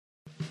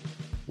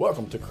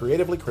Welcome to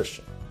Creatively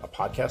Christian, a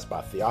podcast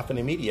by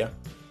Theophany Media,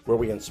 where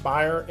we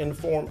inspire,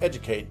 inform,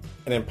 educate,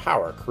 and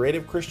empower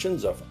creative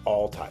Christians of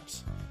all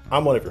types.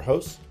 I'm one of your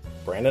hosts,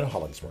 Brandon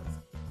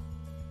Hollingsworth.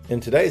 In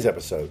today's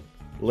episode,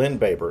 Lynn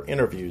Baber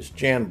interviews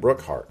Jan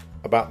Brookhart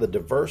about the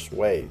diverse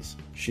ways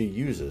she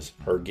uses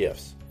her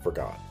gifts for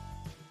God.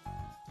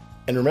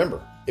 And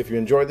remember, if you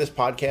enjoy this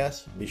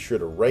podcast, be sure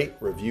to rate,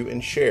 review,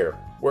 and share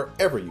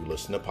wherever you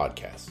listen to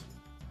podcasts.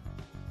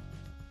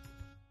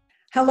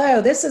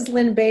 Hello, this is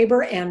Lynn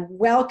Baber, and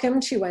welcome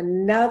to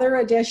another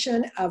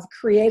edition of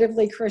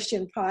Creatively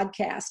Christian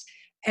Podcast.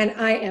 And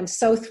I am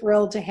so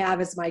thrilled to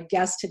have as my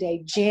guest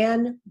today,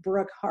 Jan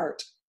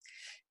Brookhart.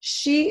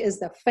 She is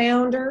the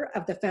founder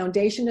of the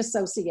Foundation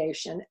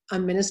Association, a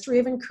ministry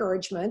of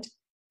encouragement,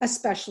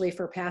 especially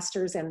for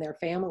pastors and their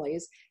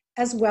families,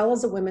 as well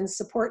as a women's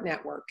support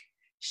network.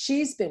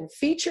 She's been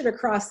featured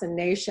across the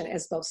nation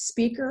as both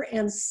speaker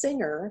and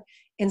singer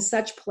in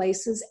such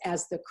places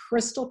as the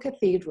Crystal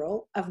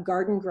Cathedral of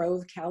Garden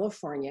Grove,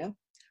 California,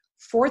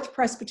 Fourth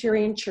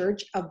Presbyterian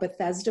Church of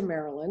Bethesda,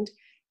 Maryland,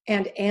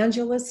 and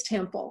Angelus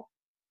Temple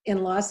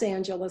in Los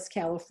Angeles,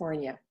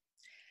 California.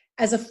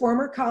 As a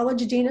former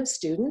college dean of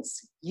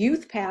students,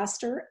 youth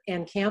pastor,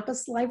 and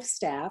campus life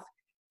staff,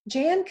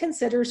 Jan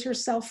considers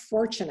herself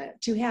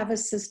fortunate to have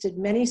assisted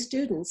many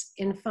students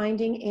in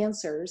finding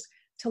answers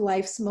to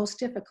life's most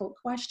difficult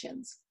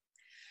questions.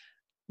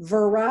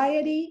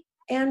 Variety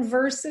and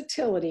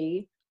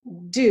versatility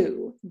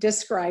do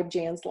describe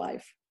Jan's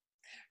life.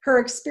 Her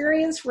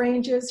experience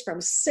ranges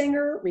from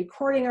singer,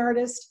 recording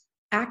artist,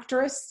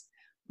 actress,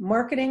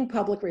 marketing,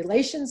 public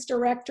relations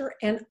director,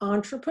 and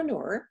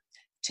entrepreneur,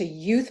 to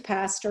youth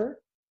pastor,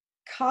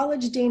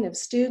 college dean of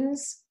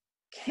students,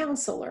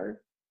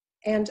 counselor,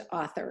 and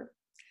author.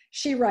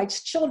 She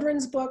writes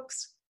children's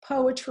books,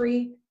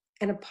 poetry,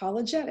 and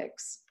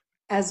apologetics,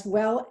 as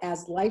well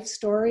as life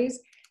stories.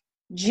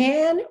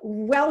 Jan,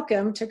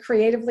 welcome to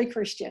Creatively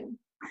Christian.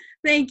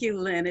 Thank you,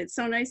 Lynn. It's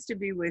so nice to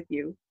be with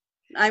you.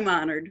 I'm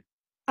honored.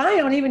 I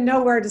don't even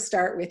know where to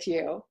start with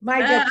you.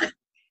 My goodness.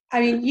 I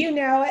mean, you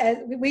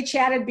know, we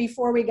chatted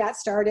before we got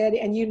started,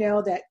 and you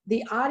know that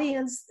the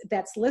audience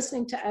that's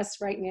listening to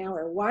us right now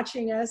or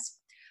watching us,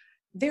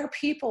 they're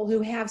people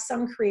who have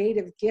some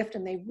creative gift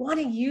and they want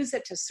to use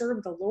it to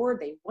serve the Lord.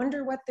 They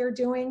wonder what they're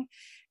doing.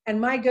 And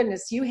my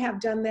goodness, you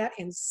have done that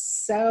in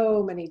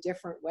so many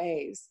different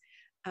ways.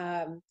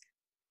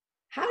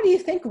 How do you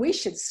think we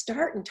should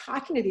start in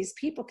talking to these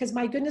people? Because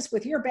my goodness,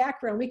 with your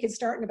background, we could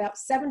start in about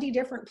 70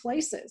 different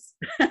places.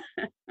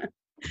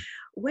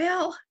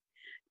 Well,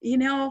 you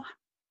know,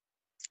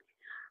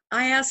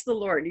 I asked the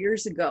Lord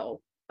years ago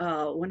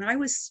when I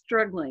was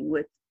struggling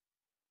with,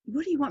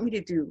 what do you want me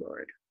to do,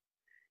 Lord?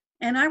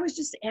 And I was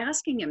just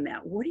asking him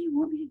that, what do you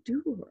want me to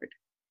do, Lord?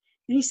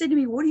 And he said to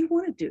me, what do you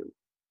want to do?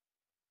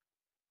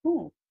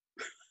 Oh.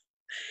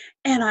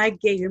 And I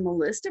gave him a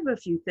list of a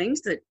few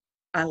things that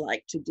I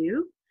like to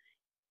do.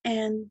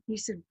 And he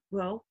said,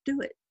 well, do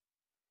it.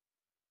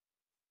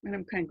 And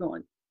I'm kind of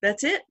going,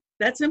 that's it?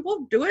 That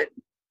simple? Do it?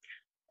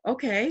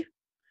 Okay.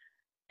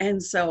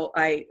 And so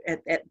I,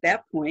 at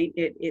that point,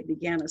 it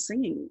began a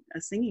singing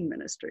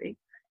ministry.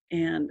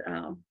 And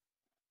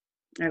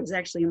I was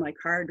actually in my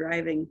car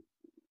driving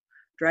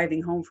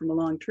home from a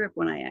long trip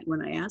when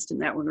I asked him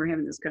that, when we were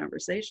having this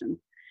conversation,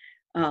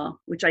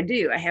 which I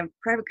do. I have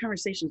private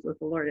conversations with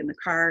the Lord in the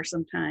car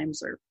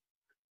sometimes or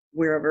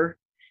wherever.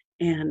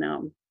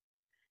 And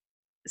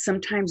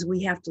sometimes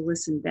we have to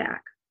listen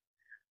back.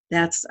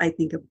 That's, I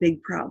think, a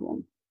big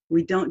problem.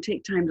 We don't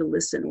take time to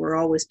listen. We're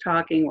always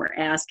talking, we're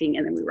asking,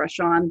 and then we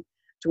rush on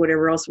to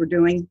whatever else we're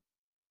doing.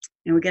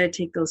 And we got to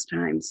take those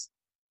times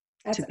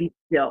to be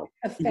still,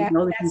 to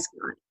know that He's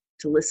God,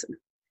 to listen.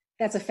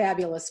 That's a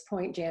fabulous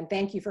point, Jan.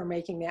 Thank you for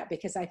making that,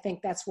 because I think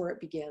that's where it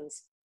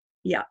begins.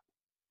 Yeah,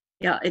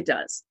 it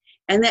does.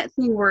 And that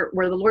thing where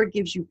the Lord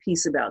gives you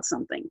peace about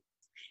something.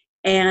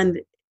 And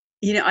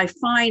you know, I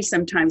find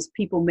sometimes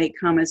people make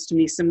comments to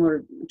me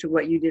similar to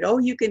what you did. Oh,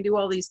 you can do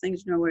all these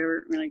things, you know,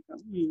 whatever. And I go,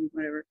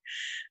 whatever.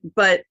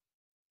 But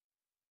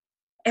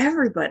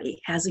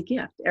everybody has a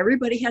gift.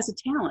 Everybody has a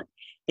talent.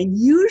 And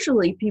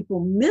usually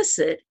people miss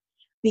it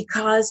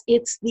because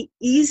it's the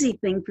easy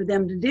thing for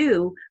them to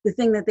do, the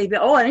thing that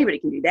anybody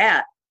can do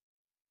that.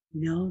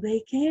 No,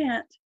 they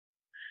can't.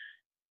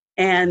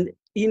 And,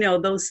 you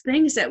know, those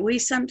things that we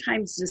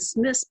sometimes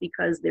dismiss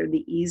because they're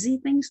the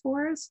easy things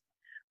for us,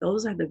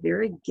 those are the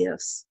very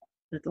gifts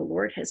that the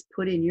Lord has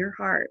put in your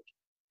heart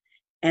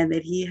and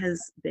that He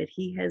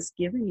has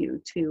given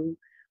you to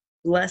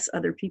bless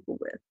other people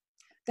with.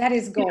 That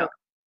is gold.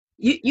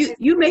 You know,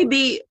 you may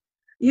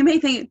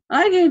think,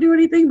 I can't do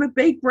anything but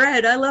bake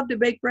bread. I love to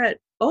bake bread.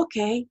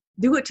 Okay,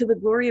 do it to the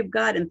glory of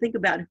God and think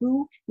about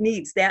who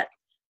needs that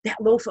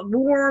loaf of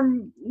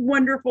warm,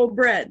 wonderful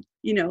bread,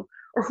 you know,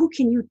 or who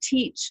can you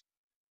teach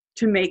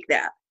to make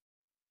that?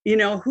 You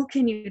know, who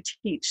can you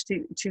teach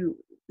to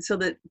so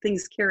that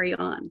things carry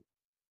on?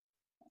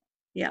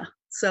 Yeah.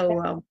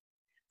 So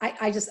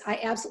I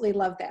absolutely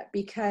love that,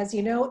 because,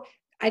 you know,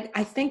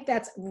 I think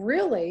that's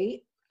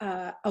really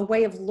a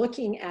way of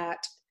looking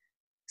at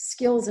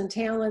skills and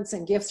talents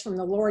and gifts from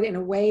the Lord in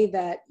a way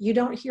that you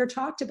don't hear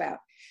talked about.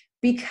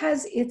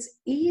 Because it's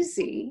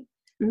easy,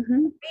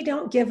 we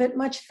don't give it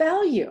much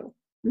value.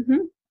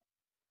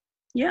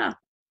 Yeah.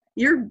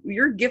 You're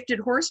a gifted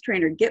horse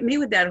trainer. Get me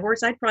with that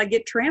horse, I'd probably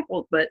get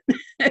trampled, but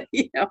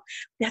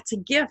that's a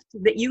gift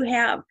that you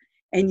have.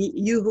 And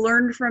you've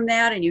learned from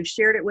that, and you've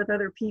shared it with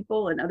other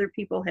people, and other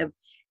people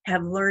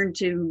have learned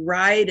to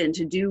ride and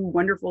to do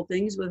wonderful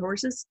things with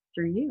horses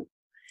through you.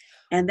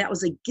 And that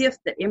was a gift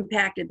that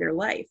impacted their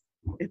life.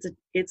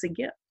 It's a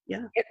gift.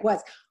 Yeah. It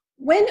was.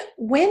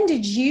 When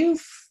did you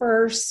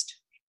first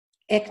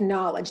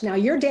acknowledge? Now,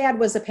 your dad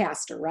was a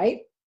pastor, right?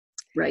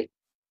 Right.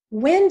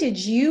 When did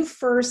you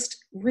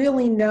first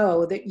really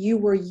know that you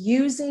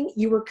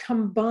were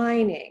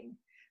combining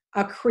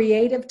a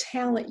creative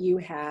talent you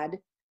had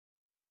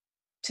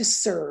to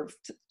serve,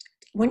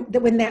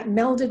 when that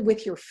melded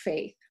with your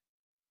faith?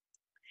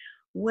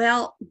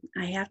 Well,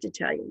 I have to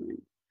tell you,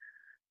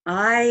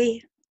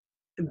 Lynn,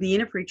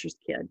 being a preacher's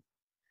kid,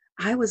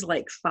 I was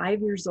like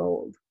 5 years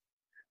old.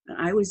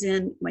 I was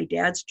in my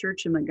dad's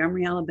church in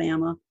Montgomery,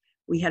 Alabama.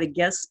 We had a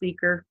guest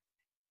speaker,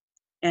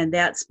 and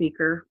that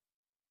speaker,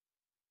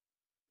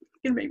 it's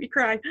gonna make me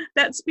cry.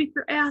 That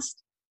speaker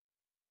asked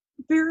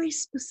very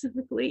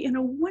specifically in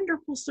a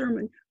wonderful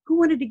sermon who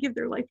wanted to give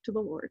their life to the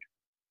Lord.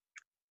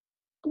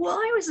 Well,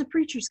 I was a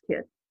preacher's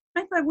kid.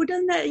 I thought, well,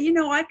 doesn't that,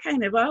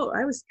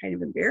 I was kind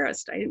of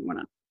embarrassed. I didn't want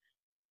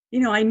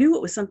to, I knew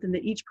it was something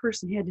that each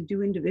person had to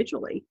do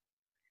individually.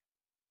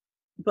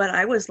 But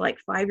I was like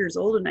 5 years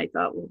old, and I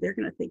thought, well, they're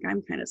going to think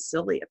I'm kind of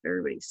silly if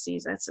everybody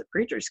sees that's a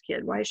preacher's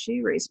kid. Why is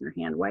she raising her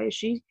hand? Why is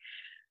she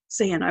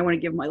saying, I want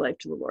to give my life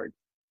to the Lord?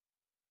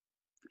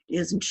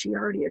 Isn't she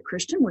already a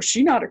Christian? Was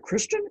she not a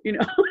Christian?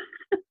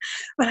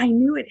 But I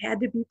knew it had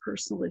to be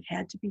personal. It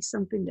had to be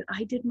something that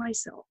I did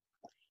myself.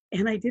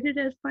 And I did it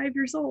at 5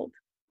 years old.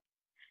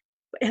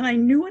 And I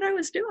knew what I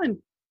was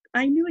doing.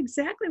 I knew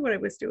exactly what I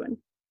was doing.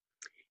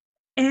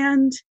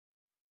 And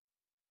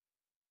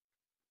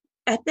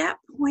at that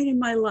point in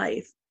my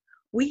life,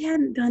 we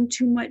hadn't done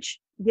too much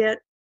yet,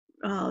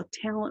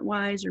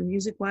 talent-wise or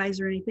music-wise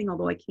or anything,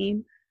 although I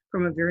came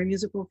from a very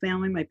musical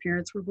family. My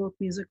parents were both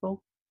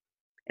musical.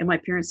 And my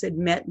parents had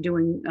met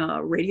doing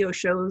radio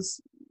shows,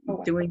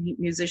 doing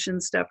musician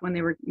stuff when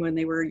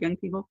they were young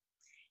people.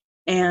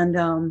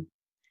 And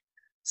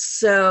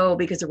so,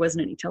 because there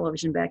wasn't any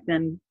television back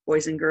then,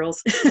 boys and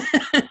girls.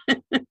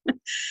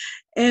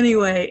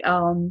 Anyway,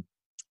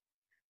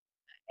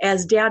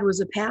 as Dad was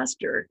a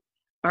pastor,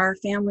 our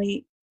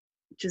family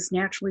just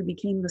naturally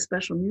became the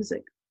special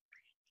music.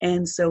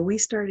 And so we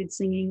started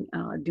singing,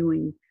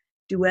 doing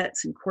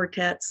duets and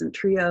quartets and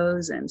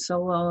trios and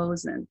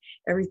solos and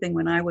everything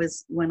when I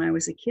was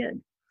a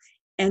kid.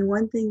 And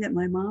one thing that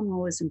my mom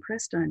always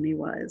impressed on me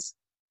was,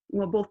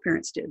 well, both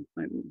parents did,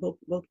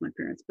 both my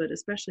parents, but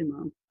especially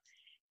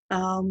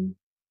Mom,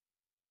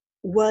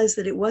 was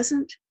that it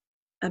wasn't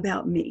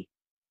about me.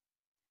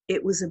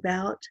 It was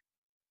about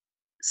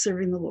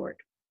serving the Lord.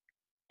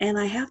 And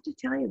I have to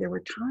tell you, there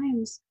were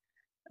times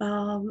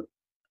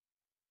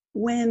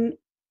when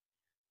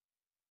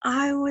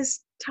I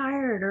was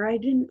tired or I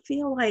didn't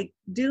feel like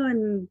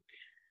getting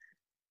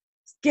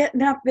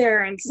up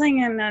there and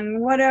singing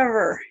and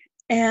whatever.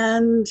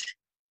 And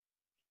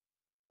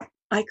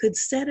I could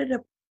set it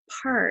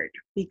apart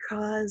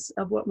because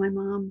of what my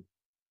mom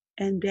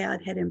and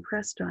Dad had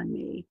impressed on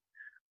me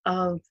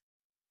of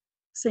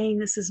saying,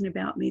 this isn't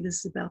about me,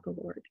 this is about the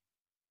Lord.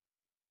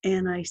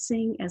 And I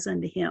sing as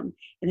unto him.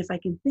 And if I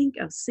can think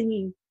of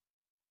singing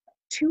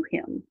to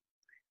him,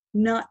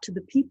 not to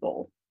the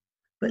people,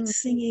 but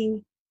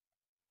singing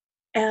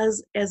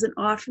as an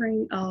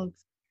offering of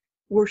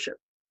worship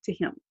to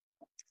him.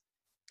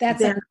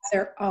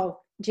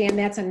 Jan,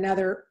 that's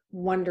another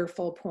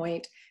wonderful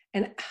point.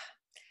 And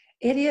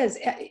it is,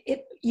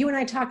 you and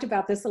I talked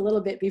about this a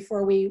little bit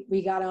before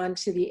we got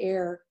onto the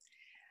air.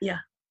 Yeah.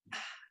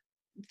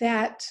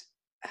 That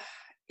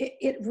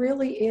it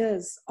really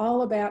is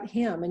all about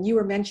him. And you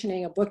were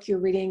mentioning a book you're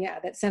reading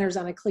that centers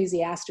on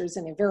Ecclesiastes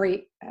in a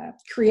very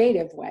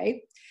creative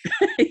way.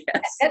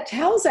 Yes. That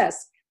tells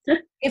us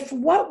if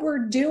what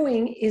we're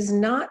doing is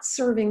not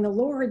serving the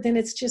Lord, then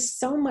it's just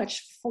so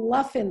much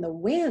fluff in the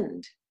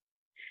wind.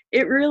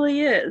 It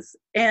really is.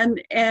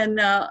 And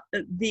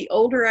the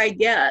older I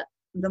get,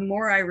 the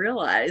more I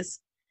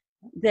realize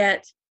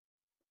that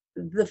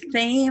the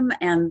fame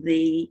and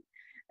the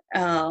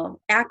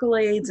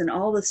accolades and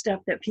all the stuff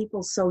that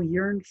people so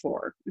yearn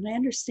for, and I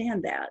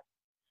understand that,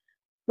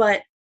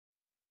 but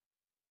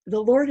the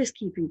Lord is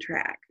keeping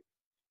track,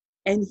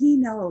 and he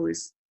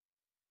knows,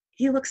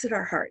 he looks at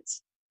our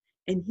hearts,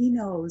 and he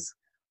knows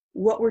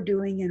what we're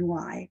doing and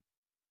why,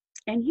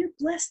 and he'll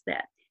bless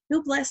that.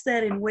 He'll bless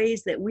that in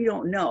ways that we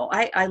don't know.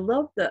 I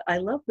love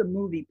the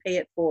movie Pay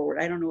It Forward.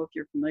 I don't know if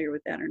you're familiar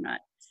with that or not,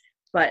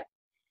 but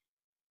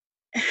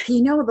the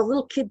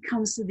little kid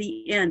comes to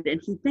the end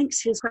and he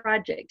thinks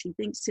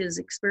his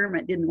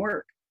experiment didn't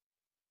work.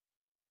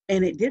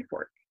 And it did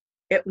work.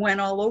 It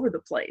went all over the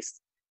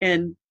place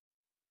and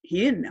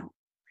he didn't know.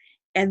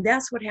 And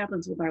that's what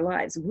happens with our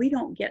lives. We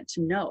don't get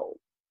to know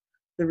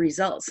the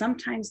result.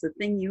 Sometimes the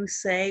thing you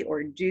say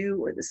or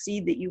do, or the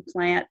seed that you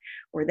plant,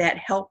 or that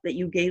help that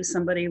you gave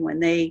somebody when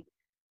they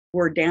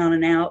were down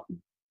and out,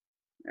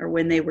 or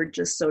when they were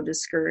just so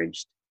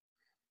discouraged,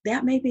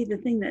 that may be the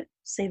thing that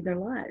saved their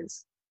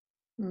lives.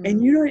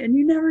 And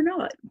you never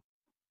know it.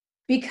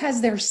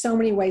 Because there's so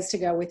many ways to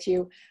go with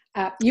you.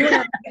 You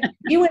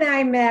and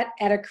I met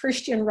at a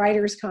Christian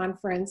Writers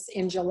Conference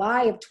in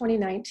July of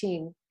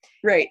 2019.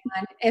 Right.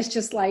 And it's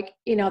just like,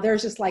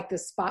 there's just like the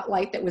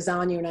spotlight that was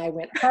on you, and I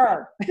went,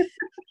 her.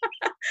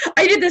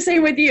 I did the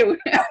same with you.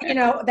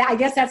 I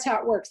guess that's how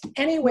it works.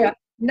 Anyway,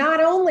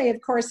 Not only,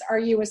 of course, are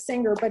you a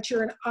singer, but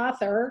you're an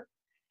author.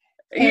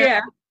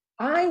 Yeah.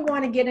 I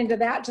want to get into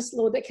that just a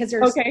little bit, because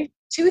there's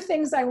two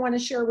things I want to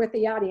share with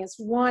the audience.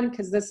 One,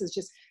 because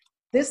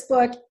this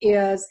book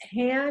is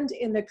Hand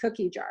in the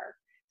Cookie Jar.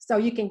 So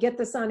you can get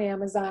this on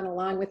Amazon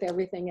along with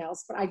everything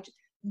else. But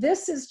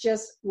this is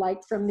just like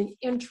from the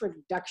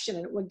introduction,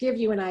 and it will give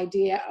you an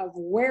idea of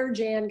where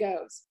Jan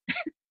goes.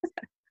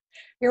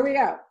 Here we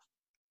go.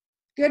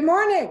 Good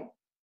morning.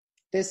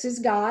 This is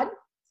God.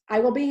 I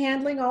will be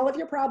handling all of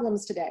your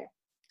problems today.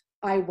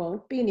 I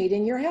won't be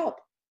needing your help.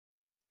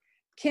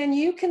 Can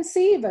you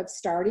conceive of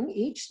starting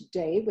each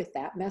day with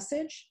that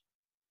message?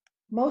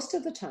 Most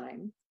of the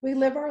time, we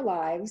live our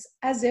lives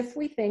as if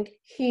we think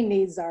he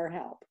needs our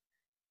help,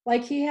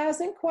 like he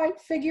hasn't quite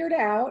figured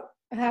out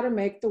how to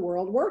make the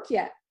world work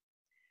yet.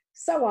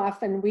 So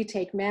often we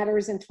take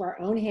matters into our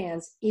own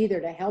hands, either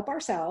to help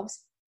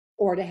ourselves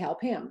or to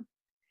help him.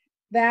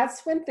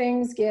 That's when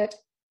things get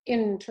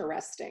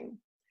interesting.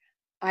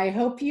 I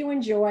hope you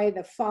enjoy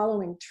the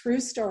following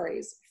true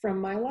stories from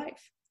my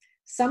life.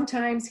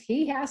 Sometimes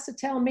he has to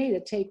tell me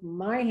to take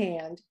my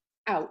hand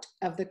out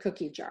of the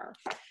cookie jar.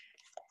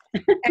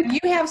 And you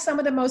have some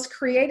of the most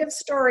creative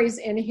stories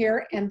in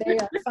here, and they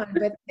are fun.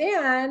 But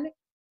then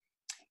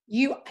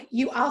you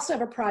also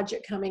have a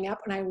project coming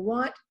up, and I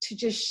want to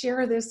just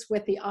share this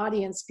with the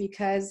audience,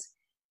 because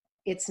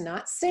it's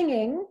not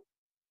singing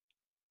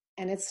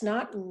and it's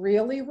not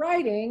really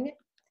writing,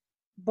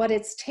 but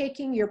it's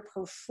taking your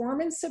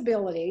performance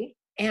ability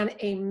and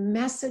a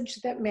message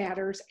that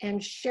matters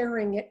and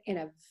sharing it in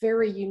a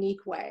very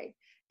unique way.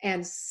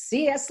 And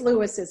C.S.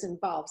 Lewis is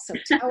involved, so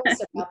tell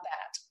us about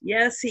that.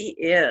 Yes, he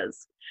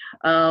is.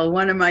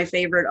 One of my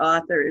favorite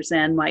authors,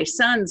 and my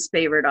son's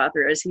favorite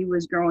author as he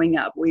was growing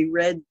up. We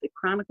read the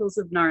Chronicles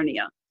of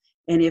Narnia.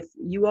 And if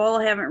you all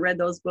haven't read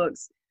those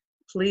books,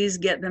 please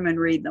get them and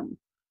read them.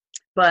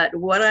 But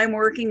what I'm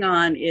working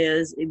on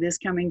is, this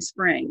coming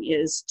spring,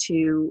 is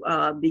to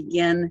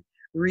begin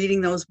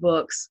reading those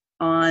books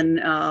on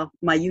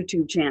my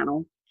YouTube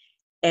channel.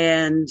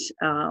 And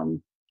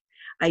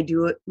I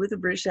do it with a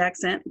British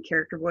accent and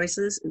character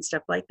voices and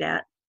stuff like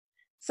that.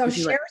 So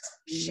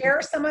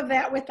share some of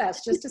that with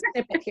us, just a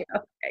snippet here.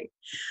 Okay.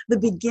 The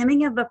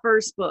beginning of the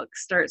first book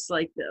starts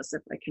like this,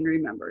 if I can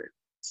remember.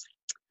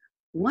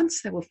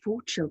 Once there were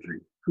 4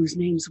 children whose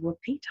names were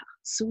Peter,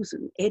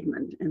 Susan,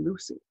 Edmund, and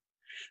Lucy.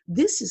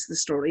 This is the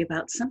story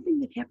about something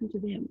that happened to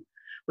them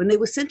when they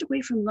were sent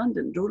away from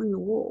London during the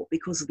war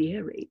because of the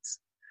air raids.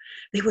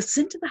 They were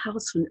sent to the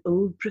house of an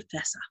old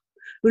professor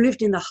who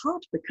lived in the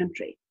heart of the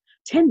country,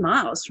 10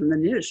 miles from the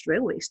nearest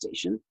railway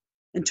station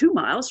and 2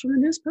 miles from the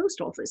nearest post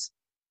office.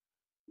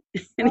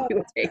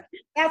 Anyway,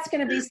 that's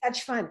going to be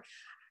such fun.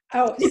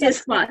 It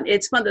is fun.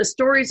 It's fun. The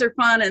stories are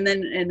fun, and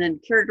then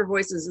character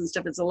voices and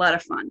stuff. It's a lot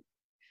of fun.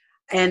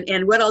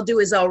 And what I'll do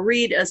is I'll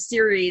read a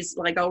series,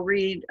 like I'll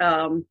read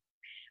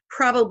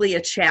probably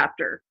a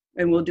chapter,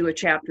 and we'll do a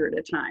chapter at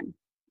a time,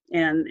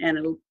 and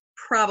it'll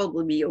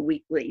probably be a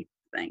weekly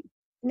thing.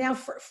 Now,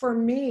 for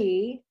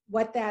me,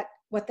 what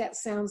that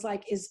sounds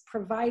like is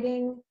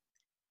providing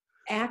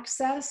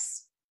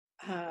access.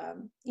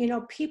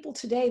 People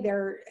today,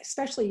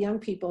 especially young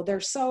people,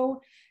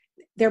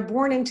 they're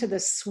born into the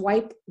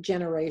swipe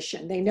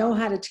generation. They know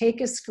how to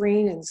take a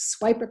screen and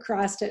swipe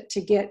across it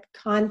to get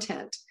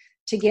content,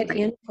 to get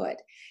input.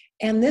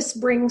 And this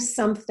brings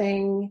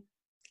something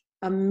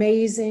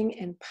amazing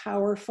and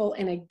powerful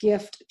and a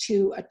gift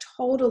to a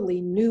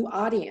totally new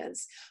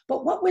audience.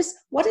 But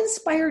what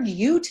inspired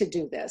you to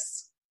do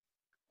this?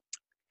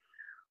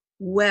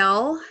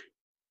 Well,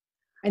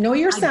 I know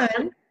your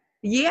son.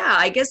 Yeah,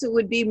 I guess it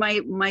would be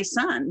my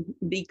son,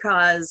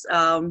 because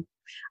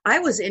I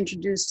was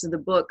introduced to the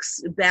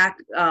books back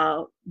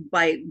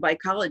by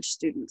college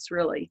students,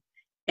 really.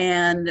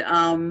 And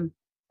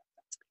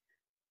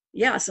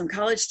some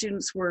college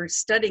students were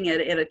studying it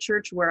at a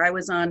church where I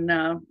was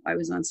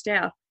on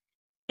staff.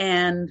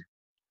 And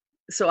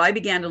so I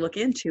began to look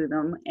into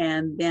them.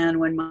 And then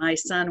when my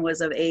son was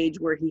of age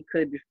where he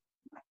could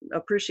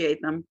appreciate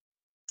them,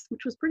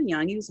 which was pretty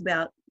young, he was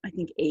about, I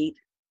think, 8,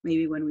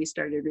 maybe, when we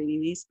started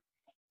reading these.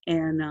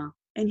 And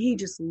he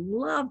just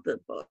loved the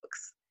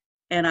books,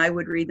 and I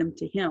would read them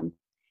to him.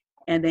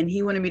 And then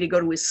he wanted me to go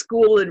to his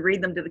school and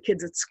read them to the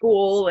kids at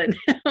school and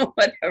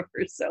whatever.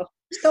 So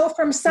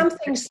from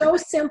something so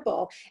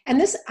simple, and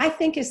this, I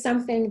think, is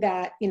something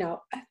that,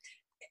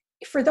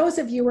 for those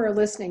of you who are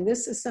listening,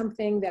 this is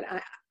something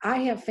that I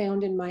have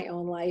found in my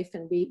own life,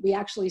 and we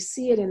actually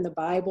see it in the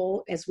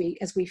Bible as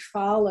we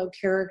follow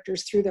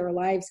characters through their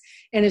lives.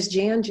 And as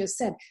Jan just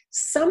said,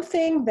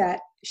 something that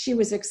she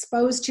was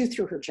exposed to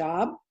through her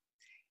job,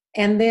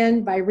 and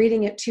then by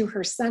reading it to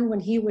her son when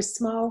he was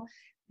small,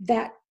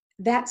 that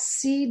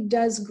seed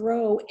does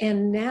grow.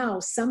 And now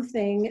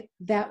something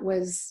that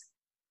was,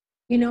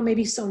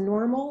 maybe so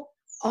normal,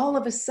 all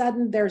of a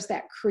sudden there's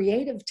that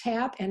creative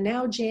tap, and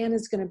now Jan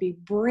is going to be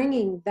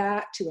bringing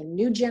that to a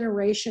new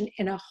generation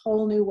in a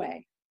whole new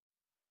way.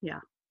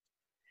 Yeah.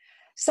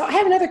 So I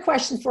have another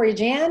question for you,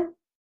 Jan.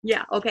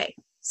 Yeah. Okay.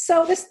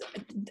 So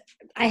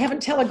I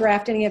haven't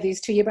telegraphed any of these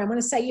to you, but I'm going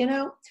to say,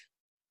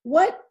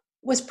 what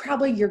was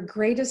probably your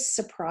greatest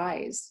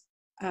surprise,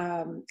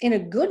 in a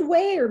good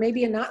way or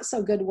maybe a not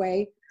so good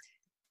way,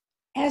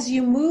 as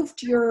you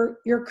moved your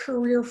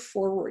career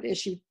forward,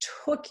 as you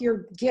took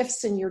your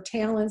gifts and your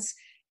talents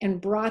and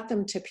brought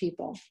them to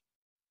people?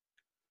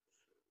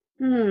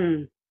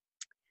 I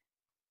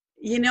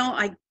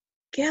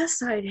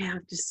guess I'd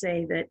have to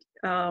say that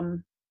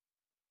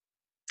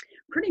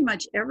pretty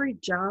much every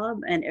job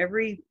and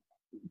every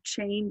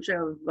change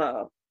of,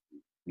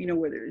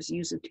 whether it's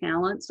use of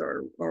talents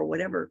or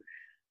whatever,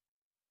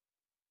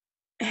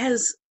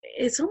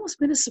 it's almost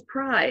been a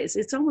surprise.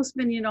 It's almost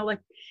been, like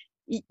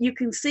you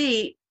can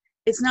see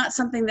it's not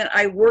something that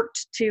I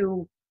worked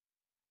to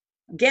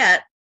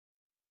get.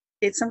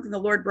 It's something the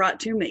Lord brought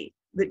to me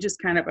that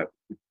just kind of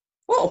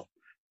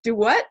do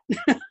what?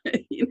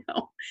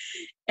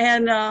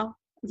 And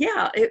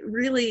it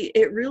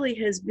really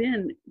has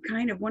been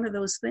kind of one of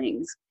those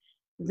things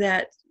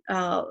that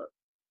the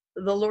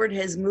Lord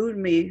has moved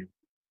me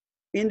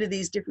into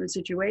these different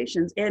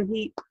situations. And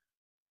he,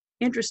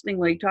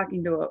 interestingly,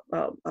 talking to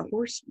a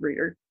horse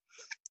breeder,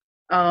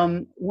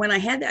 when I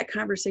had that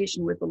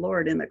conversation with the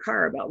Lord in the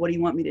car about what do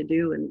you want me to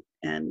do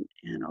and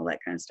all that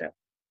kind of stuff,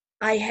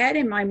 I had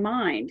in my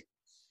mind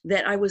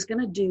that I was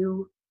going to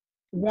do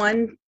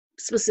one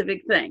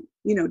specific thing.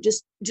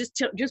 Just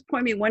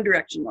point me in one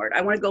direction, Lord.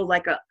 I want to go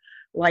like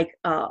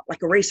a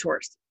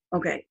racehorse.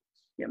 Okay,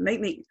 yeah, make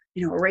me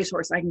a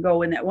racehorse. I can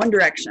go in that one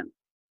direction.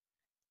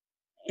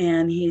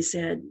 And he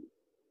said,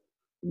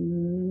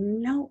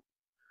 no,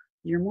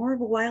 you're more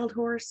of a wild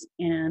horse,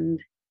 and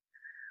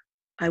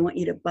I want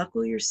you to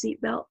buckle your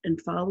seatbelt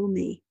and follow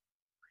me,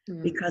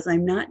 because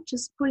I'm not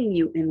just putting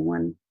you in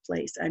one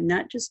place. I'm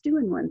not just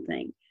doing one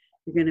thing.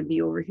 You're going to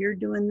be over here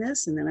doing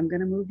this, and then I'm going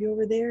to move you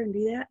over there and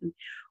do that, and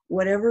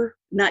whatever,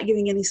 not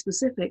giving any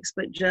specifics,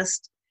 but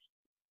just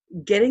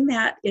getting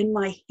that in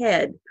my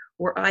head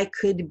where I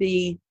could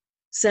be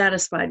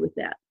satisfied with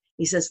that.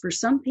 He says, for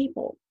some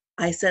people,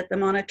 I set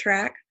them on a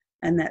track,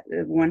 and that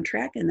one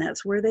track, and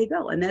that's where they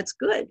go. And that's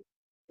good.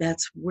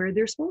 That's where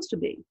they're supposed to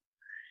be.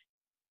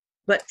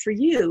 But for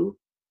you,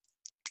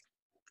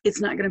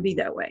 it's not going to be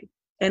that way.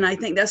 And I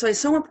think that's why it's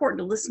so important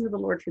to listen to the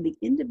Lord for the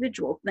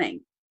individual thing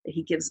that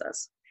he gives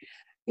us.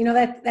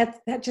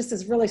 That just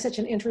is really such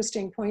an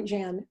interesting point,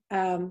 Jan.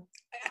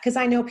 Because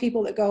I know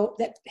people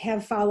that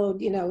have followed,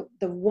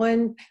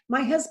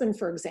 my husband,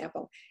 for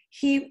example,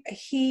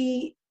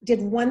 he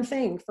did one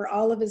thing for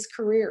all of his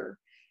career.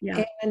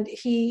 Yeah. And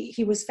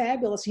he was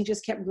fabulous. He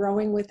just kept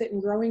growing with it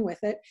and growing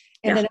with it.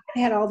 And then I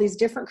had all these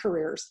different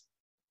careers.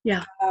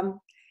 Yeah.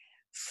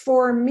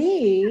 For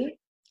me,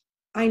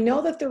 I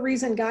know that the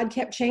reason God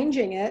kept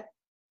changing it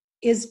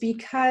is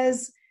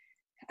because,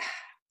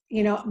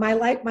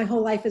 my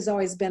whole life has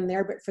always been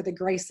there, but for the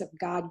grace of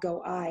God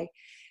go I.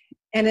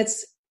 And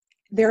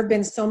there have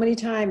been so many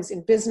times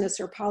in business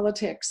or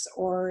politics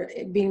or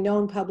being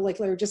known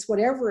publicly or just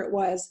whatever it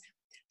was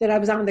that I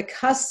was on the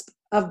cusp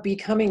of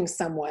becoming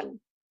someone.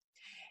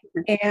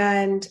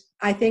 And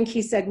I think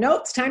he said, no,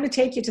 it's time to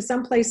take you to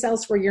someplace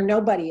else where you're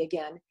nobody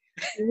again,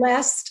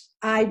 lest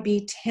I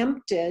be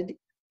tempted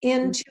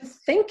into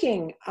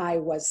thinking I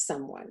was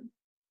someone.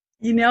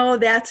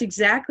 That's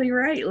exactly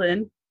right,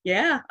 Lynn.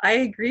 Yeah, I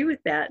agree with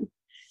that.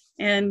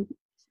 And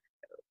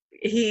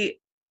he,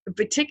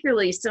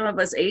 particularly some of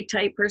us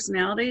A-type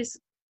personalities,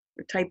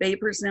 or type A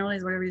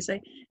personalities, whatever you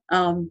say,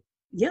 we're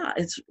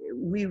going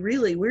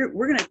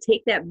to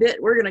take that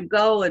bit, we're going to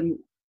go and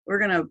we're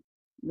going to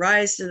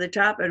rise to the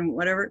top and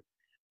whatever.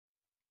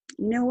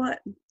 You know what?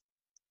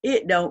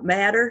 It don't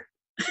matter.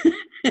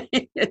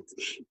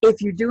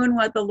 If you're doing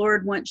what the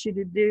Lord wants you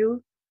to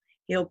do,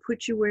 he'll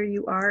put you where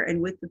you are and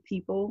with the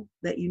people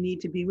that you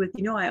need to be with.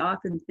 I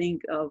often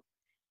think of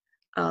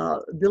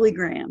Billy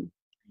Graham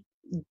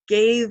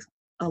gave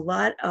a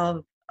lot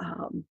of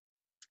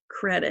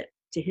credit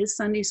to his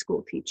Sunday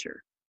school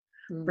teacher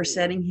for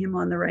setting him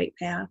on the right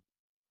path.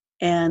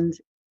 And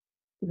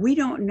we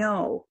don't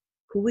know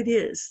who it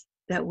is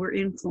that we're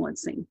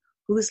influencing,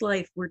 whose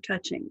life we're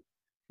touching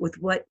with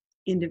what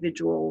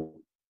individual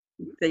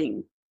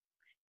thing.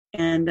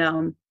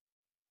 And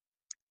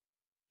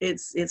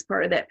it's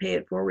part of that pay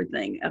it forward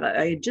thing.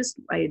 I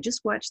had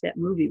just watched that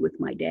movie with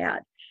my dad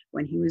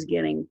when he was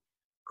getting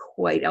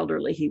quite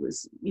elderly. He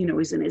was,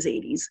 he's in his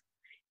 80s.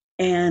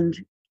 And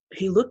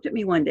he looked at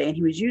me one day, and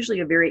he was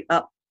usually a very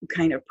up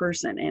kind of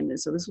person. And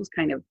so this was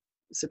kind of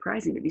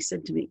surprising, but he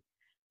said to me,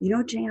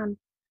 Jan,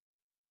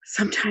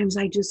 sometimes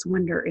I just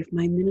wonder if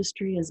my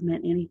ministry has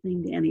meant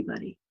anything to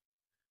anybody.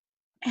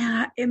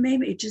 And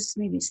it just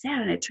made me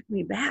sad, and it took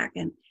me back.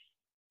 And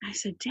I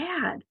said,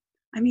 Dad,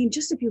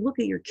 just if you look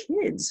at your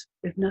kids,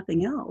 if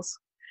nothing else,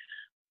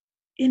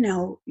 I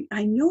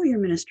know your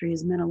ministry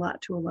has meant a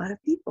lot to a lot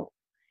of people.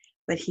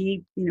 But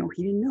he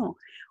didn't know.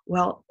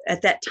 Well,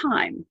 at that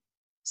time,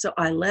 so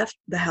I left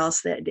the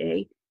house that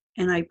day,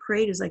 and I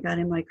prayed as I got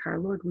in my car,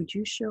 Lord, would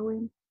you show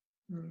him?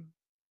 Mm.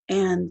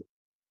 And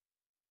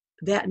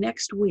that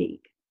next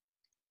week,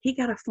 he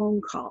got a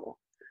phone call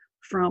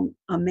from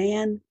a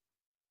man.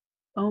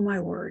 Oh, my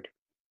word.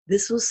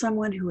 This was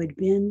someone who had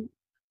been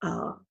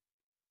an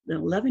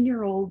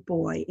 11-year-old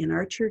boy in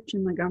our church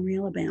in Montgomery,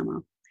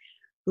 Alabama,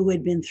 who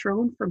had been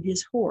thrown from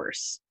his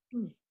horse.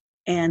 Mm.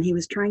 And he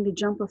was trying to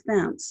jump a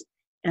fence,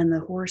 and the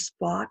horse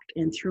balked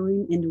and threw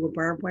him into a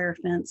barbed wire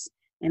fence,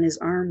 and his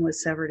arm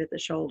was severed at the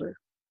shoulder.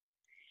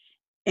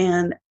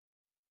 And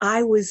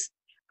I was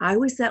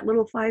that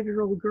little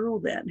 5-year-old girl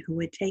then who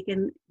had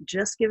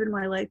just given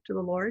my life to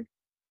the Lord.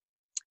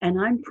 And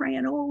I'm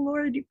praying, oh,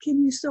 Lord,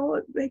 can you sew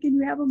it? Can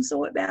you have him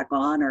sew it back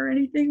on or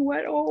anything?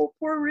 What? Oh,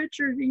 poor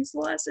Richard, he's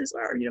lost his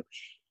arm.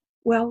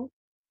 Well,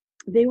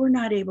 they were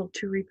not able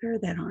to repair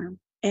that arm.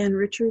 And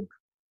Richard,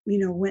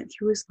 went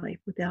through his life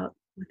without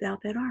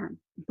that arm.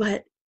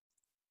 But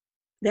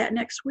that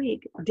next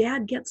week,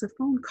 Dad gets a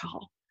phone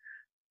call,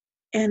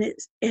 and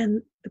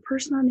the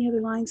person on the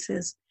other line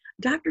says,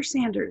 Dr.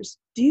 Sanders,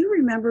 do you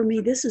remember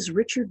me? This is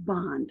Richard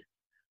Bond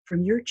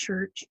from your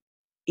church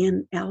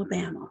in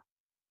Alabama.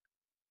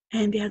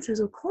 And Dad says,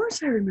 of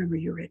course I remember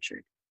you,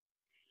 Richard.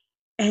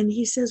 And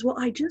he says, well,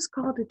 I just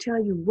called to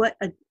tell you what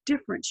a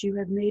difference you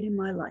have made in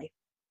my life.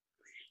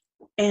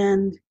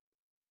 And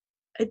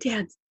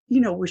Dad,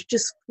 was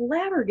just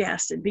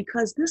flabbergasted,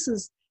 because this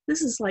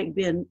is like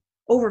been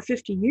over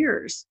 50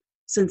 years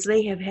since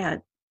they have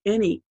had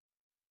any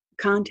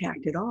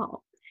contact at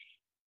all.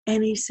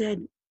 And he said,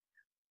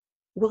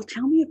 well,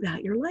 tell me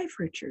about your life,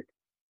 Richard.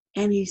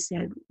 And he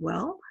said,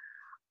 well,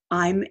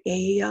 I'm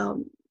a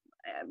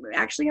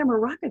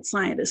rocket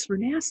scientist for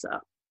NASA.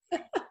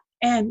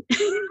 And,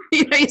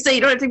 you say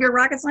you don't have to be a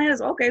rocket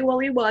scientist? Okay, well,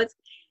 he was.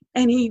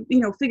 And he,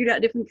 figured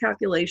out different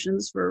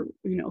calculations for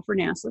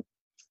NASA.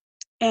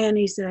 And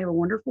he said, I have a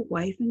wonderful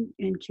wife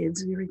and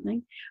kids and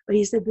everything. But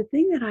he said, the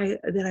thing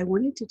that I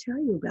wanted to tell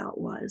you about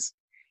was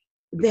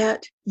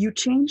that you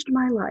changed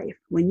my life.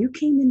 When you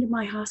came into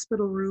my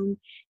hospital room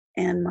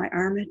and my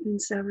arm had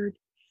been severed,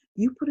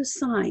 you put a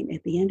sign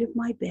at the end of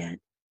my bed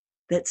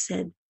that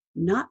said,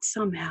 not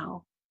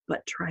somehow,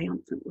 but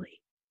triumphantly.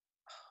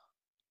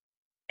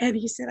 And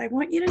he said, I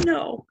want you to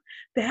know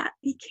that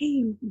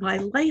became my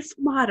life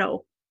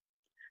motto,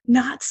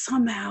 not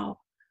somehow,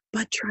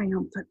 but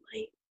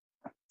triumphantly.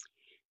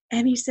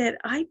 And he said,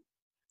 I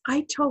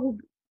told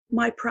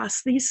my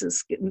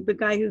prosthesis, the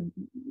guy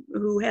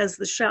who has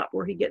the shop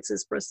where he gets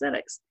his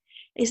prosthetics,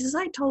 he says,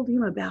 I told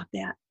him about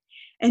that.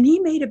 And he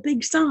made a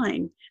big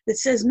sign that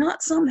says,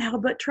 not somehow,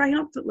 but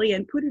triumphantly,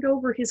 and put it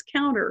over his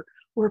counter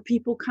where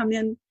people come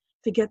in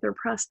to get their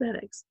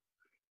prosthetics.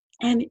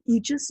 And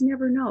you just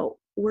never know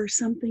where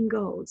something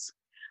goes.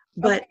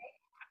 But,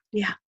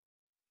 yeah.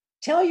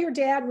 Tell your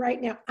dad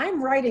right now,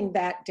 I'm writing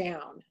that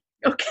down.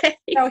 Okay.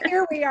 So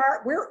here we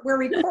are. We're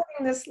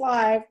recording this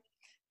live.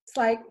 It's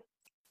like,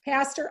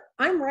 Pastor,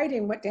 I'm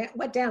writing what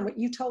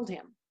you told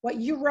him, what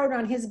you wrote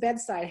on his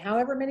bedside,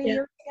 however many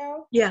years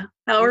ago. Yeah,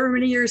 however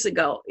many years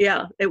ago.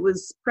 Yeah, it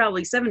was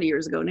probably 70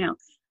 years ago now.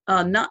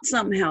 Not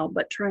somehow,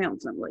 but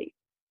triumphantly.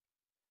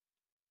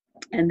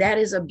 And that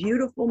is a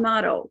beautiful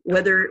motto,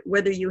 whether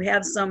you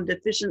have some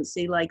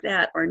deficiency like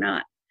that or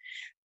not.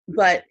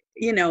 But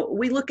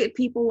we look at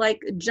people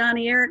like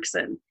Joni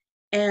Eareckson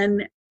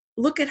and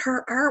look at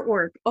her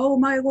artwork. Oh,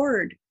 my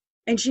word.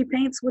 And she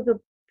paints with a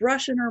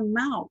brush in her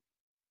mouth.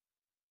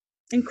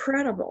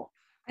 Incredible.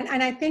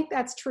 And I think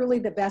that's truly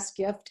the best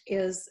gift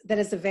that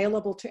is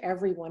available to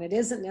everyone. It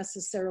isn't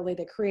necessarily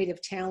the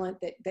creative talent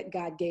that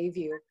God gave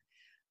you,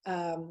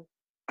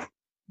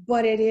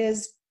 but it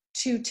is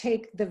to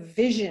take the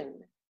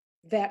vision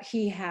that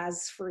he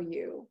has for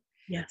you.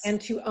 Yes.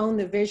 And to own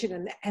the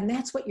vision. And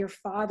that's what your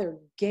father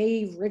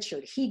gave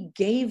Richard. He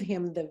gave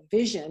him the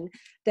vision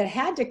that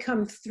had to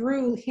come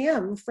through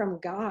him from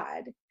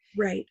God.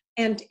 Right.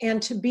 And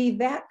to be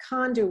that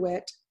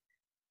conduit.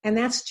 And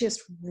that's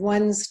just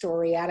one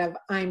story out of,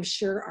 I'm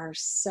sure, are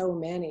so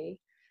many.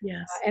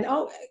 Yes. And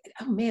oh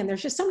man,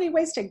 there's just so many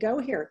ways to go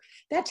here.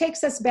 That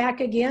takes us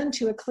back again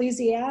to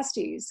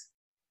Ecclesiastes.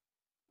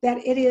 That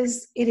it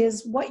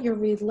is what your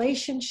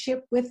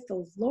relationship with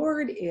the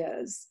Lord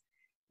is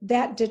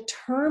that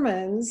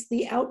determines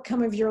the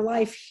outcome of your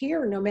life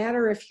here, no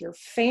matter if you're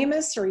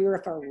famous or you're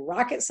a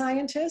rocket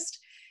scientist.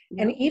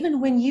 Yep. And even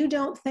when you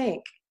don't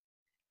think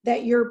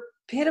that your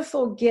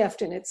pitiful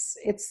gift, and it's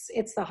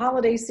the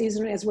holiday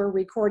season as we're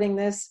recording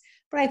this,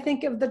 but I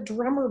think of the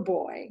drummer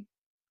boy.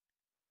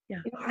 Yeah.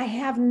 I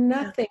have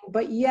nothing,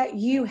 but yet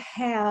you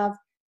have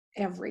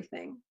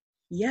everything.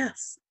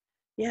 Yes.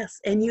 Yes.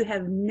 And you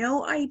have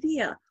no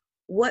idea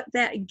what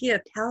that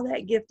gift, how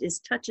that gift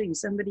is touching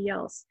somebody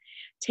else.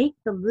 Take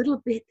the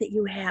little bit that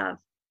you have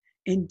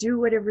and do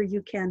whatever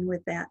you can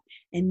with that,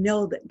 and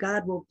know that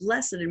God will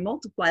bless it and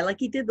multiply, like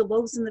he did the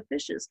loaves and the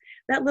fishes.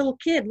 That little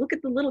kid, look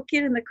at the little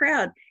kid in the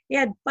crowd. He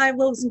had 5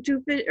 loaves and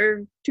 2 fish,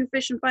 or 2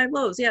 fish and 5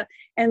 loaves. Yeah.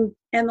 And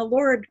the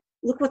Lord,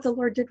 look what the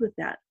Lord did with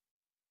that.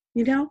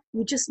 You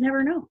just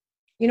never know.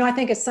 I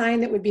think a sign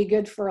that would be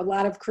good for a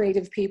lot of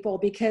creative people,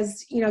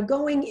 because,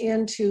 going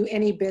into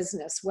any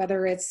business,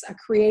 whether it's a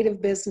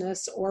creative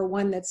business or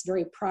one that's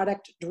very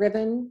product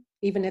driven,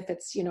 even if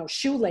it's,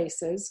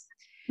 shoelaces,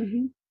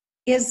 mm-hmm.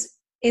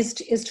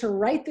 is to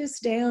write this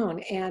down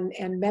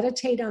and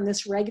meditate on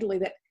this regularly,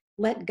 that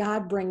let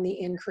God bring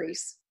the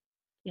increase.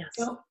 Yes.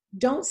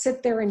 Don't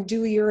sit there and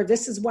do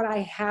this is what I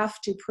have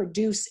to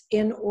produce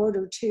in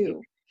order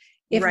to.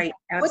 Right.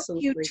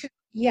 Absolutely.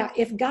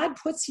 If God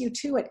puts you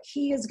to it,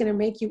 he is going to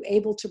make you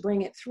able to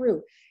bring it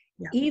through,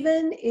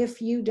 even if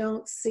you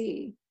don't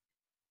see.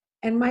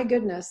 And my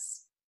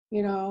goodness,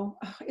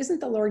 isn't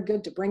the Lord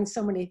good to bring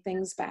so many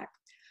things back?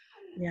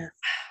 Yes.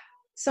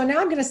 So now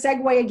I'm going to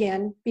segue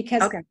again,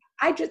 because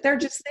there are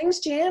just things,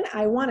 Jan,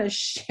 I want to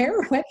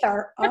share with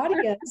our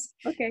audience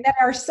that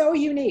are so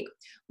unique.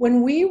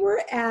 When we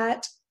were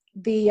at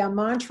the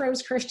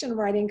Montrose Christian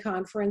Writing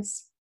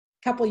Conference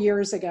a couple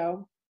years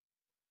ago,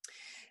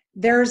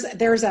 there's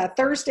a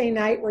Thursday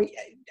night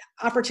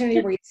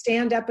opportunity where you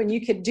stand up and you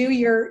could do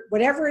your,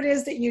 whatever it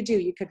is that you do.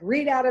 You could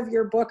read out of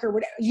your book or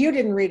whatever. You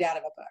didn't read out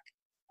of a book.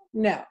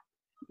 No.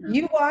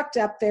 You walked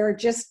up there,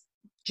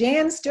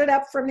 Jan stood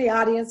up from the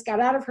audience, got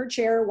out of her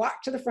chair,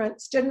 walked to the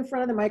front, stood in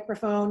front of the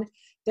microphone.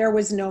 There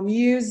was no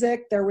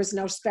music. There was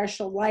no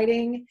special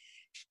lighting.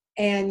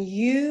 And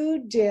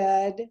you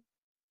did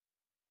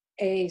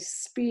a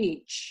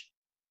speech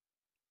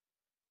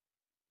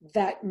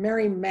that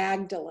Mary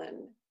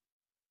Magdalene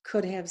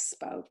could have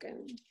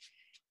spoken.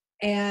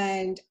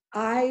 And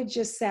I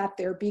just sat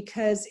there,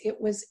 because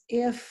it was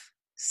if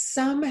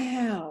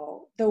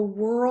somehow the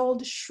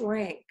world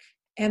shrank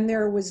and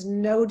there was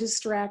no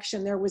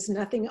distraction, there was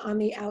nothing on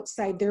the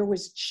outside, there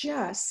was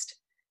just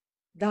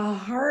the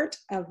heart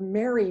of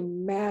Mary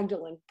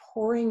Magdalene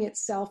pouring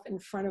itself in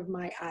front of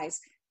my eyes.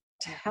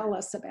 Tell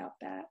us about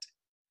that.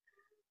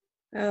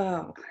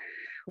 Oh,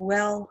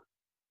 well,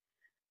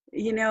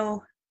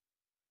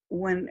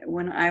 when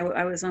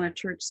I was on a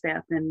church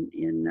staff in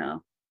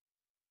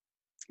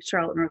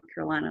Charlotte, North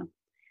Carolina,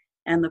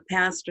 and the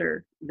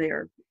pastor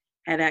there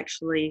had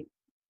actually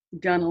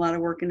done a lot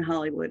of work in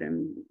Hollywood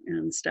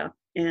and stuff,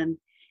 and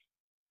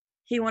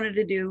he wanted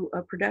to do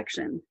a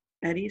production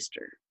at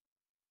Easter,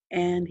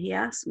 and he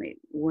asked me,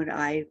 would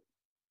I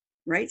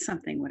write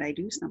something? Would I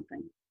do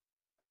something?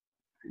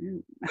 I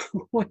didn't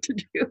know what to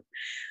do,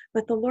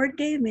 but the Lord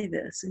gave me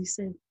this, and he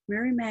said,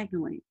 Mary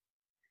Magdalene,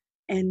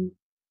 and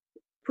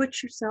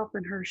put yourself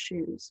in her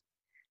shoes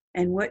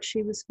and what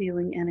she was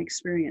feeling and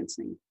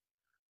experiencing.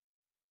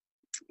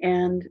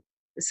 And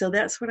so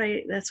that's what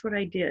I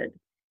did.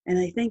 And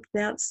I think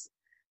that's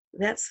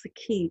the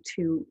key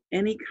to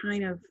any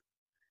kind of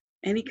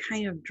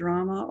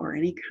drama or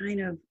any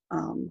kind of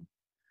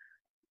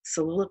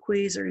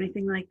soliloquies or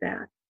anything like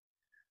that.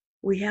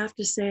 We have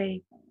to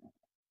say,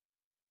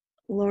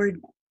 Lord,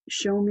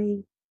 show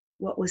me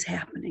what was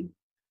happening.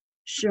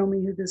 Show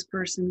me who this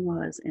person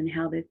was and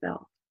how they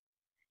felt.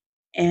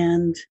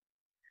 And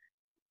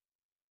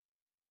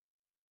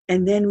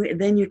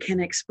then you can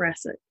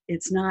express it.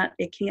 It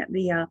can't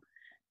be a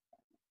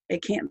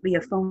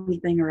phony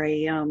thing or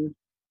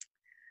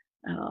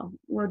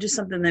just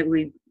something that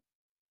we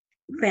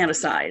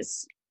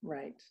fantasize.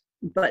 Right.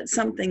 But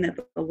something that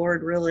the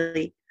Lord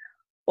really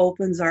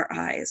opens our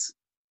eyes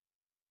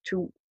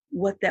to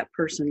what that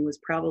person was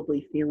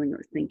probably feeling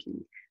or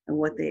thinking and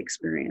what they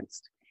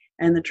experienced,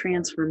 and the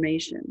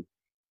transformation,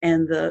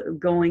 and the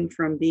going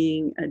from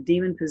being a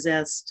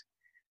demon-possessed,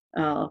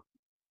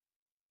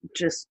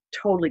 just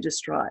totally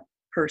distraught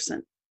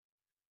person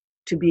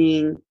to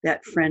being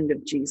that friend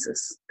of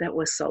Jesus that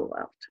was so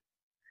loved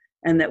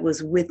and that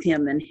was with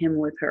him and him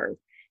with her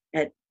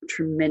at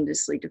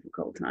tremendously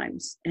difficult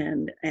times,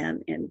 and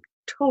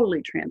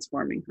totally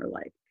transforming her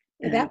life.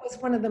 And that was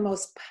one of the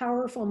most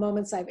powerful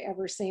moments I've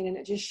ever seen, and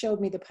it just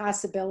showed me the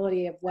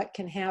possibility of what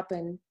can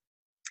happen.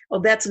 Oh,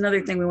 that's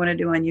another thing we want to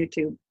do on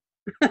YouTube.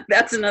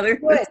 That's another.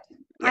 Good.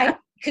 Yeah.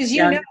 Because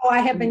I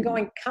have been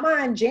going, come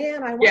on,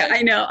 Jan.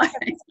 I know.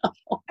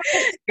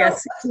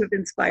 Yes, you've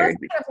inspired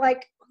me. Kind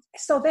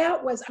of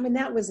that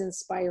was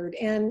inspired.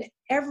 And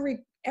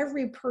every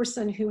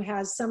person who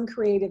has some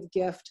creative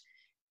gift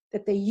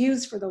that they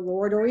use for the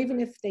Lord, or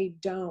even if they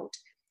don't,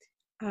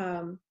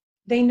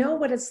 they know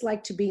what it's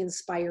like to be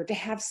inspired, to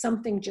have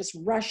something just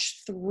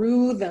rush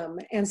through them,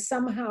 and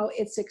somehow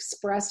it's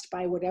expressed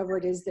by whatever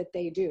it is that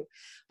they do.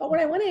 But what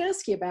I want to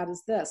ask you about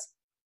is this.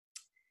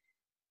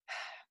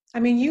 I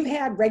mean, you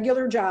had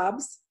regular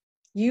jobs.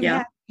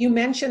 You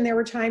mentioned there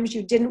were times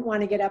you didn't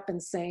want to get up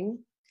and sing.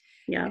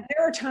 Yeah. And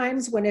there are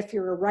times when, if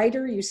you're a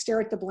writer, you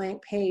stare at the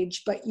blank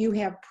page, but you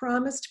have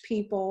promised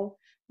people,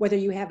 whether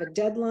you have a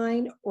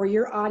deadline or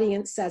your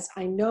audience says,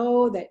 I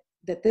know that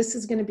that this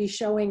is going to be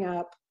showing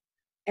up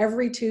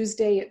every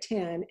Tuesday at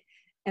 10.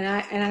 And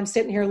I'm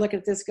sitting here looking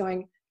at this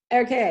going,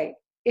 okay,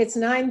 it's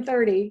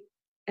 9:30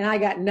 and I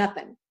got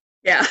nothing.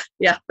 Yeah,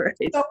 right.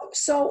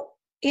 So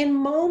in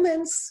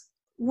moments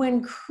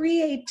when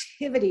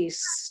creativity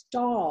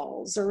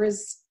stalls or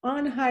is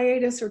on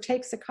hiatus or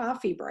takes a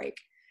coffee break,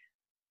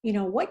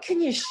 what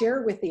can you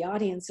share with the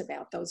audience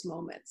about those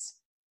moments?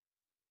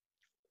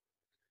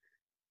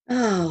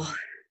 Oh,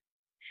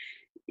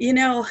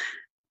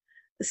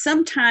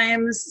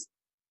 sometimes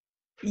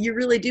you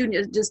really do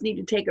just need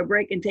to take a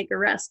break and take a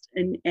rest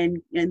and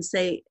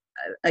say,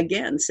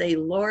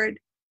 Lord,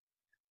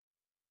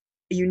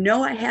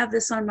 I have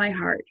this on my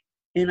heart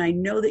and I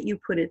know that you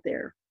put it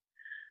there.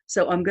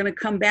 So I'm going to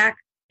come back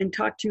and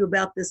talk to you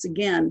about this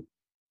again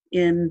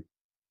in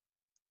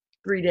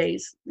 3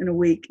 days, in a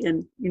week,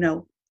 and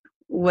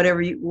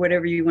whatever you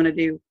want to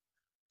do.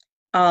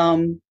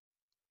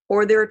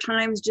 Or there are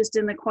times just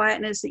in the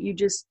quietness that you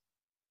just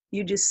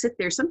sit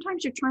there.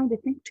 Sometimes you're trying to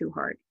think too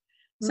hard.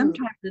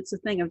 Sometimes it's a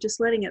thing of just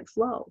letting it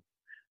flow.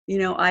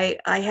 I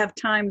have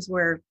times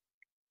where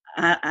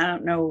I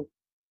don't know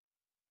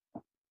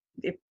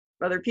if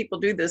other people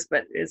do this,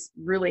 but it's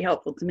really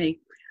helpful to me.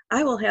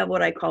 I will have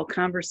what I call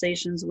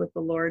conversations with the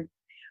Lord,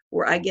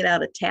 where I get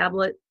out a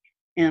tablet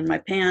and my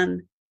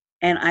pen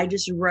and I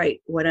just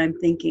write what I'm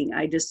thinking.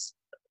 I just,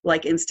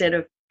 like, instead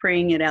of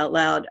praying it out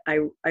loud, I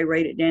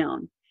write it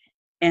down,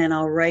 and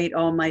I'll write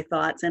all my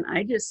thoughts, and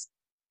I just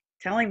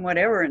tell him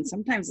whatever. And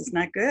sometimes it's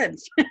not good.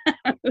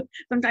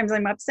 Sometimes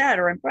I'm upset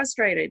or I'm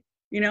frustrated,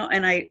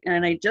 and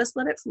I just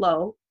let it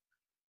flow.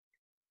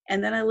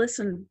 And then I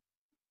listen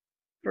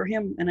for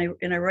him, and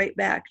I write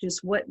back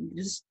just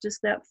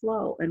that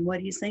flow and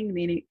what he's saying to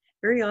me. And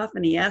very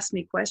often he asks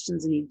me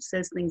questions and he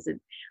says things that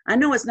I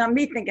know it's not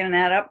me thinking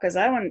that up, because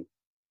I wouldn't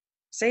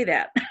say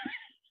that.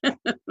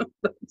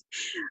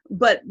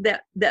 but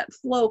that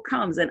flow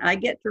comes, and I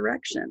get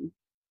direction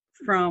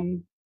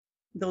from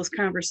those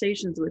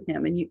conversations with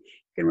him. And you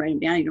can write them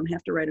down. You don't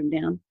have to write them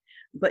down,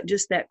 but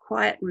just that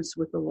quietness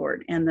with the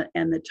Lord and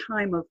the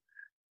time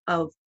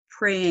of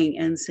praying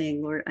and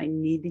saying, Lord, I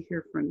need to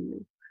hear from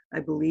you. I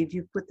believe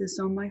you put this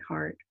on my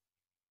heart,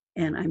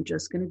 and I'm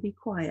just going to be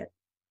quiet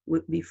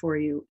before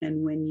you.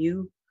 And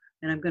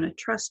I'm going to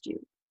trust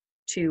you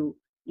to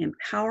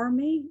empower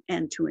me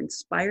and to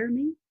inspire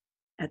me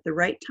at the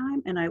right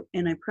time. And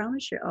I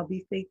promise you, I'll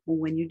be faithful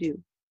when you do.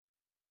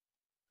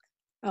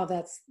 Oh,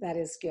 that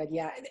is good.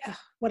 Yeah.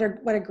 What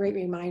a great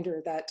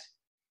reminder that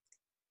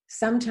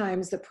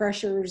sometimes the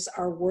pressures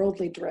are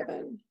worldly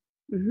driven.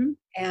 Mm-hmm.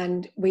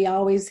 And we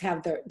always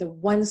have the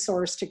one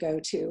source to go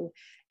to.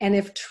 And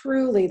if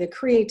truly the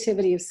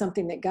creativity is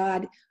something that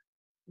God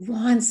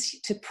wants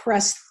to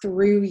press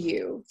through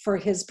you for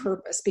his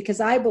purpose, because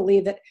I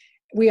believe that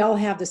we all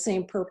have the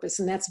same purpose,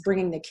 and that's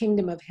bringing the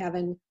kingdom of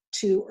heaven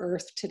to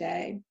earth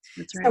today.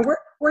 That's right. So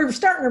we're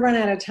starting to run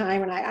out of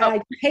time, and I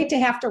hate to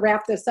have to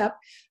wrap this up,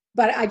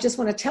 but I just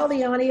want to tell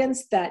the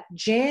audience that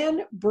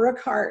Jan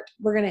Brookhart,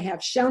 we're going to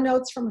have show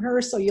notes from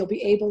her, so you'll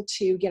be able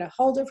to get a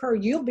hold of her.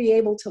 You'll be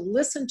able to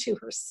listen to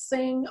her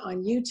sing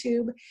on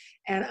YouTube,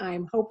 and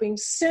I'm hoping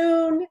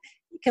soon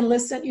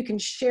you can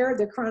share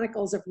the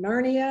Chronicles of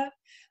Narnia,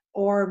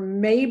 or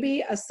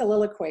maybe a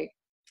soliloquy.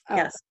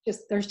 Yes.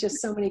 There's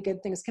just so many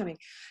good things coming.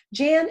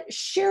 Jan,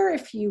 share,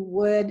 if you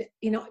would,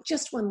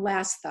 just one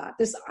last thought.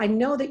 I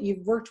know that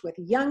you've worked with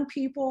young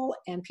people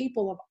and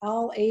people of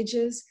all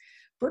ages,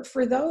 but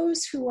for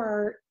those who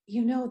are,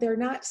 they're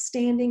not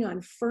standing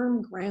on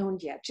firm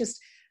ground yet,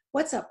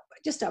 what's a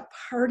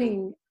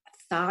parting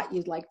thought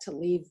you'd like to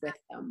leave with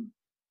them?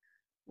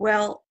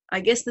 Well, I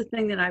guess the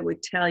thing that I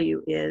would tell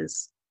you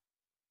is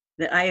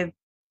that I've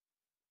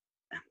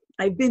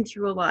been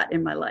through a lot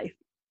in my life.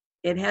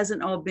 It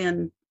hasn't all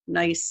been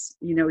nice.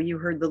 You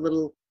heard the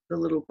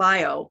little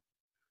bio,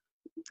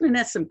 and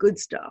that's some good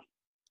stuff.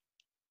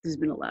 There's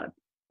been a lot of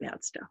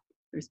bad stuff.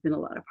 There's been a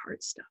lot of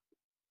hard stuff.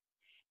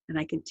 And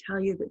I can tell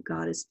you that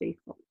God is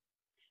faithful.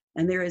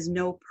 And there is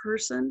no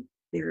person,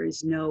 there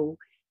is no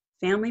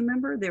family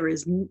member,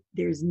 there's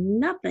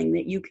nothing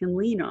that you can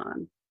lean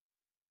on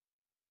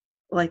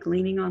like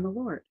leaning on the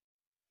Lord.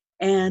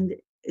 And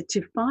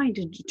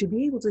to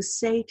be able to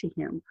say to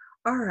him,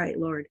 all right,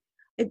 Lord,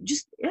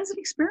 just as an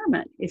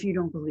experiment, if you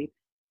don't believe,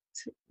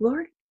 say,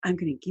 Lord, I'm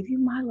going to give you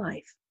my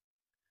life.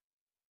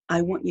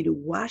 I want you to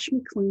wash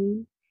me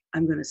clean.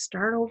 I'm going to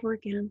start over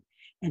again.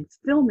 And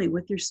fill me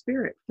with your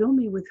spirit. Fill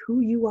me with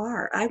who you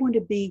are. I want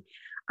to be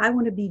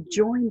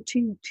joined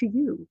to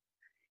you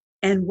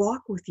and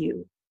walk with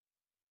you.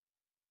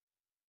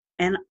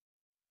 And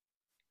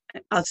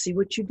I'll see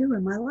what you do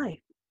in my life.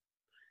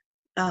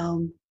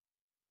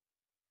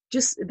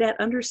 Just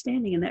that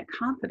understanding and that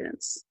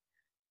confidence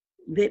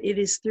that it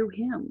is through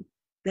him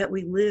that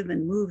we live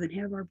and move and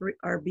have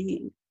our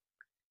being.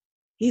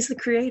 He's the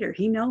creator.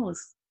 He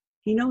knows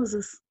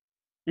us.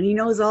 And he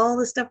knows all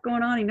the stuff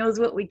going on. He knows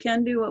what we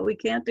can do, what we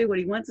can't do, what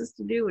he wants us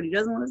to do, what he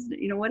doesn't want us to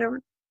do,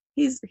 whatever.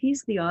 He's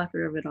the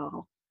author of it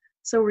all.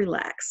 So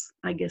relax.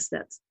 I guess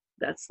that's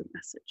the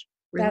message.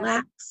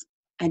 Relax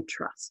and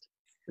trust.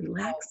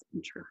 Relax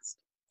and trust.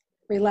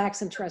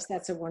 Relax and trust.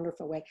 That's a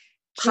wonderful way.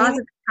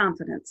 Positive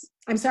confidence.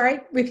 I'm sorry,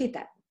 repeat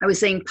that. I was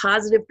saying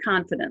positive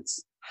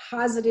confidence.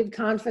 Positive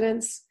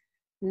confidence,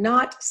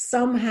 not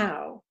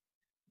somehow,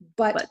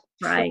 but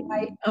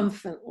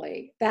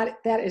triumphantly. That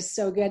is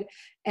so good.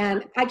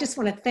 And I just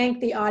want to thank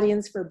the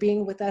audience for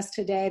being with us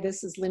today.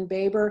 This is Lynn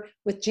Baber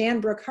with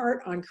Jan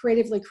Brookhart on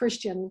Creatively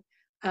Christian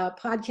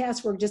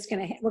podcast. We're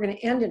going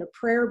to end in a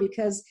prayer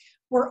because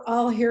we're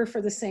all here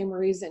for the same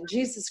reason.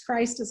 Jesus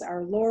Christ is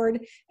our Lord,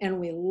 and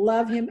we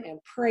love him and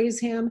praise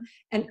him.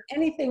 And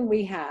anything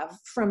we have,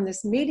 from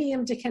this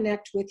medium to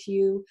connect with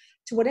you,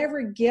 to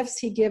whatever gifts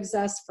he gives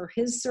us for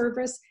his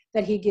service,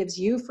 that he gives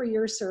you for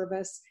your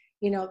service,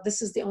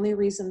 this is the only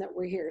reason that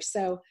we're here.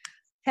 So,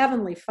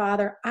 Heavenly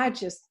Father, I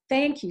just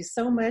thank you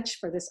so much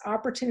for this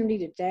opportunity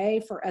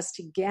today for us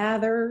to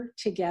gather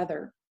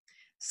together.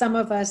 Some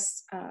of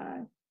us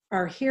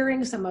are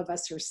hearing, some of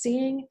us are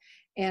seeing,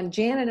 and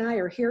Jan and I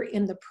are here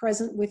in the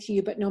present with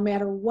you. But no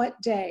matter what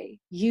day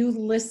you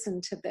listen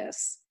to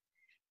this,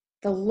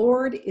 the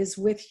Lord is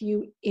with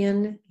you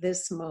in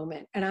this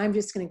moment. And I'm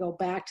just going to go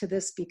back to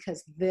this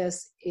because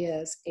this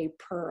is a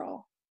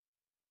pearl.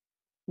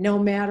 No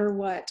matter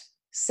what,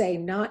 say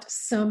not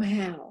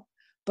somehow,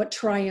 but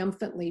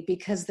triumphantly,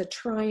 because the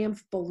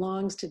triumph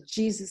belongs to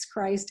Jesus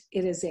Christ.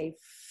 It is a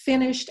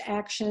finished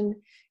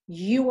action.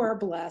 You are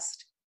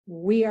blessed.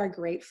 We are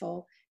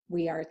grateful.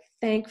 We are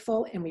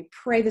thankful, and we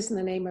pray this in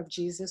the name of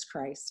Jesus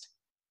Christ.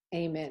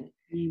 Amen.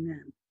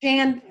 Amen.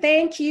 Jan,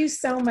 thank you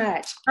so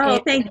much. Oh,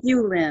 thank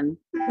you, Lynn.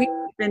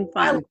 It's been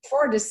fun. I look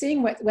forward to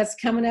seeing what's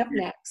coming up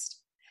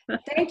next.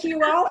 Thank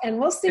you all, and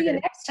we'll see you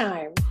next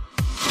time.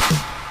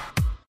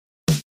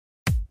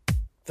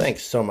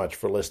 Thanks so much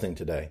for listening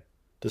today.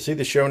 To see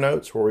the show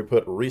notes where we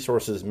put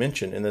resources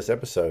mentioned in this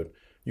episode,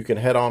 you can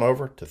head on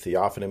over to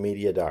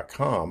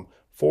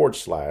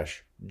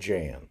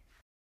theophanymedia.com/Jan.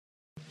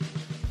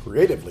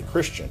 Creatively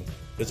Christian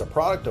is a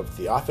product of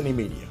Theophany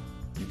Media.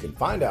 You can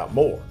find out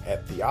more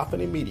at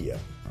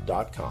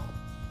theophanymedia.com.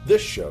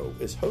 This show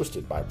is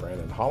hosted by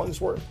Brandon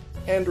Hollingsworth,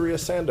 Andrea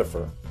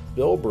Sandifer,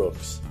 Bill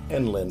Brooks,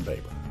 and Lynn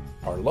Baber.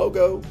 Our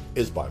logo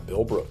is by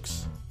Bill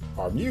Brooks.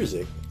 Our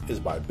music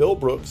is by Bill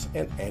Brooks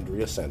and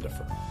Andrea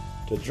Sandifer.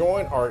 To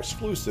join our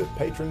exclusive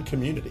patron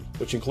community,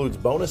 which includes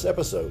bonus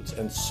episodes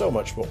and so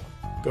much more,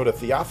 go to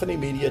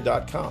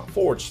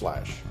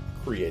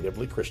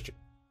theophanymedia.com/creatively Christian.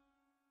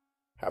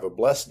 Have a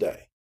blessed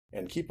day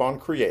and keep on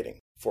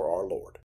creating for our Lord.